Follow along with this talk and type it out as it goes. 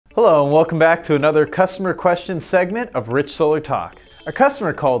Hello and welcome back to another customer question segment of Rich Solar Talk. A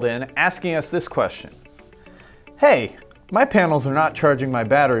customer called in asking us this question. Hey, my panels are not charging my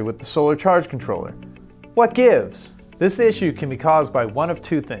battery with the solar charge controller. What gives? This issue can be caused by one of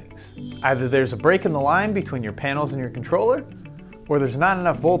two things. Either there's a break in the line between your panels and your controller, or there's not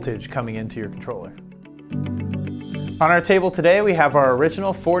enough voltage coming into your controller. On our table today we have our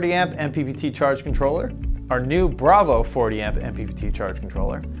original 40 amp MPPT Charge Controller, our new BRAVO 40 amp MPPT Charge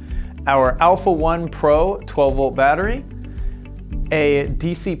Controller, our Alpha 1 Pro 12 volt battery, a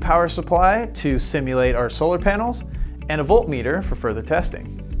DC power supply to simulate our solar panels, and a voltmeter for further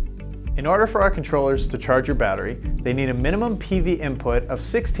testing. In order for our controllers to charge your battery, they need a minimum PV input of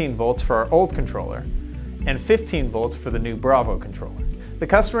 16 volts for our old controller and 15 volts for the new BRAVO controller. The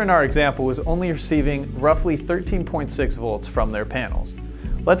customer in our example was only receiving roughly 13.6 volts from their panels.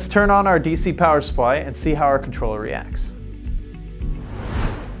 Let's turn on our DC power supply and see how our controller reacts.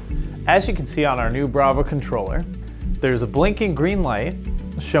 As you can see on our new BRAVO controller, there's a blinking green light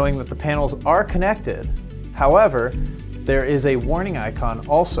showing that the panels are connected. However, there is a warning icon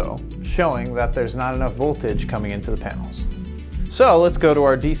also showing that there's not enough voltage coming into the panels. So let's go to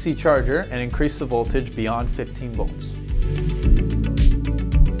our DC charger and increase the voltage beyond 15 volts.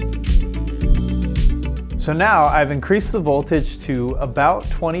 So now I've increased the voltage to about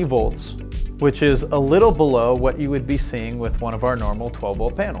 20 volts, which is a little below what you would be seeing with one of our normal 12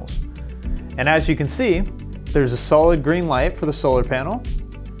 volt panels. And as you can see, there's a solid green light for the solar panel,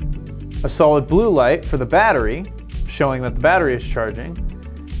 a solid blue light for the battery, showing that the battery is charging,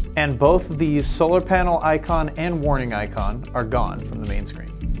 and both the solar panel icon and warning icon are gone from the main screen.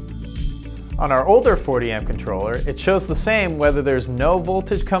 On our older 40 amp controller, it shows the same whether there's no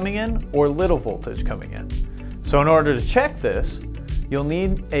voltage coming in or little voltage coming in. So in order to check this, you'll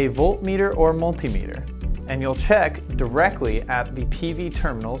need a voltmeter or multimeter, and you'll check directly at the PV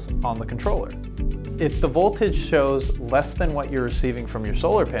terminals on the controller. If the voltage shows less than what you're receiving from your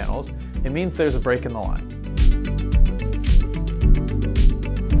solar panels, it means there's a break in the line.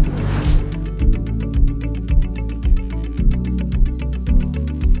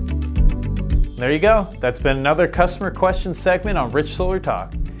 There you go. That's been another customer question segment on Rich Solar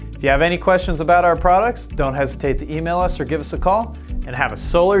Talk. If you have any questions about our products, don't hesitate to email us or give us a call, and have a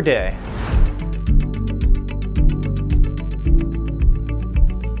solar day.